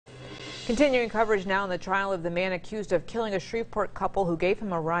Continuing coverage now in the trial of the man accused of killing a Shreveport couple who gave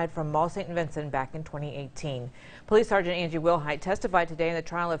him a ride from Mall St. Vincent back in 2018. Police Sergeant Angie Willhite testified today in the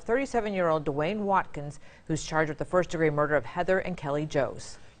trial of 37-year-old Dwayne Watkins, who's charged with the first-degree murder of Heather and Kelly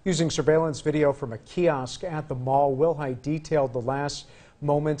Joes. Using surveillance video from a kiosk at the mall, Willhite detailed the last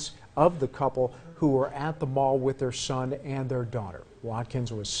moments of the couple who were at the mall with their son and their daughter.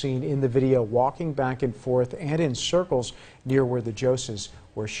 Watkins was seen in the video walking back and forth and in circles near where the Joses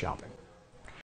were shopping.